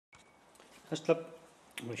This clip,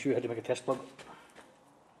 I'm going to show you how to make a test plug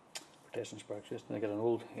for testing sparks. Just going to get an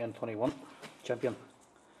old N21 Champion.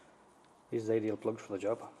 These are the ideal plugs for the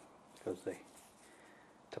job because they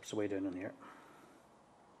tips away down in here.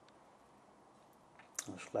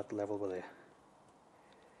 And it's flat level with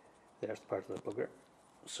there's the part of the plugger.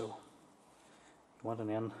 So you want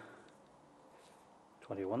an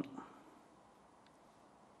N21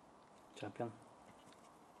 Champion.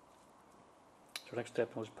 So next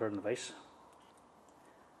step was put it in the vise,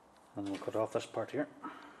 and we'll cut off this part here.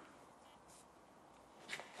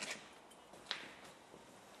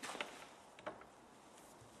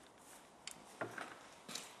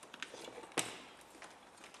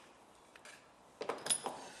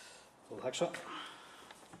 Little hacksaw,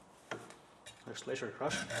 a slicer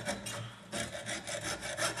across.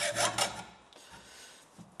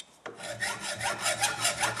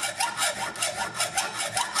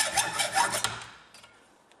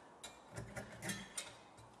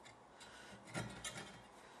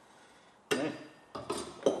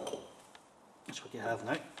 That's what you have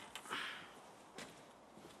now.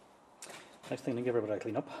 Next thing to give everybody a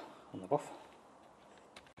clean up on the buff.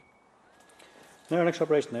 Now our next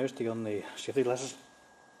operation now is to get on the safety glasses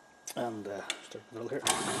and start the drill here.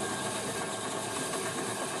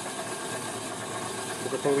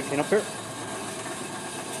 Before we clean up here.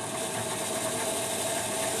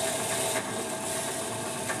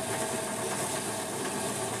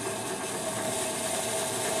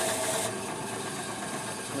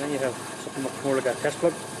 And then you have something much more like a test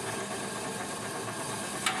plug.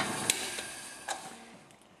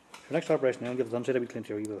 For next operation now, I'll give the inside a wee clean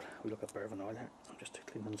here. We look at paraffin oil here, just to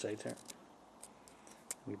clean the inside here.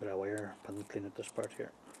 A wee bit of wire, and clean at this part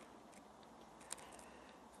here.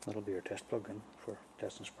 That'll be your test plug in for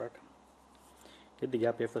testing spark. Hit the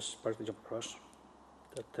gap here for the spark to jump across.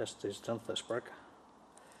 That tests the strength of the spark.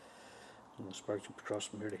 And the spark jump across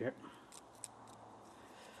from here to here.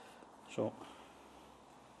 So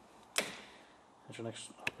that's your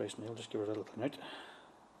next operation. I'll just give it a little clean out.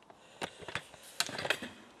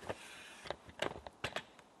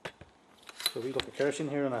 So we got the kerosene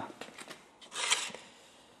here on a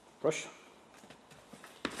brush.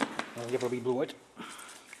 I'll give it a wee blow out.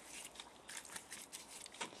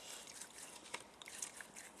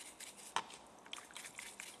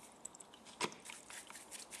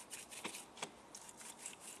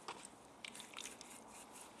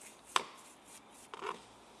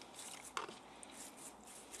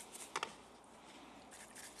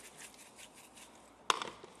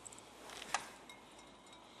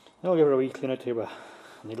 Now I'll give her a wee clean out here with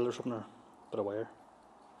a needle or something, or a bit of wire,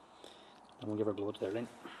 and we'll give her a blow out to their line.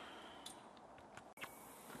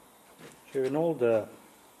 So an old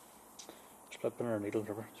split pin or needle,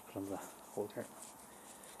 whatever, just put on the hole here.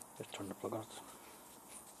 Just turn the plug on it.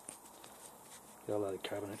 Get all that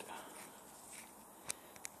carbon out.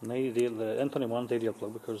 And the N21 is the ideal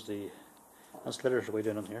plug because the insulator is way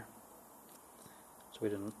down in here. It's way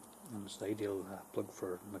down, and it's the ideal plug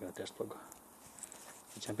for making a test plug.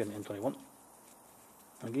 The Champion N21. And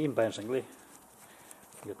you can even buy it singly. You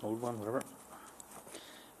get an old one, whatever.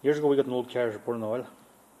 Years ago we got an old car burning oil,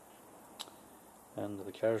 and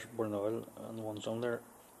the cars burning oil and the ones on there,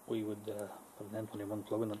 we would put an N21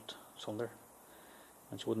 plug in that cylinder,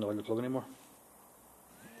 and she wouldn't oil the plug anymore.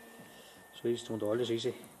 So we used to want to oil this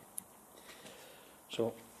easy.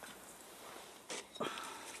 So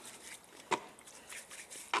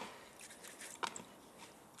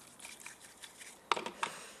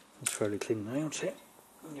it's fairly clean now, I'd say.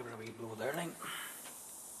 Give it a wee blow there, line.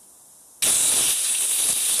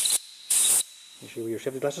 You see with your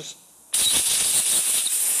safety glasses.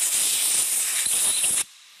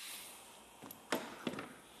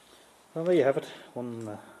 Well, there you have it,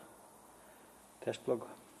 one test plug.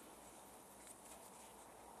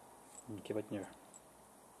 And keep it in your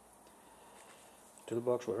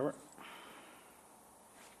toolbox, whatever.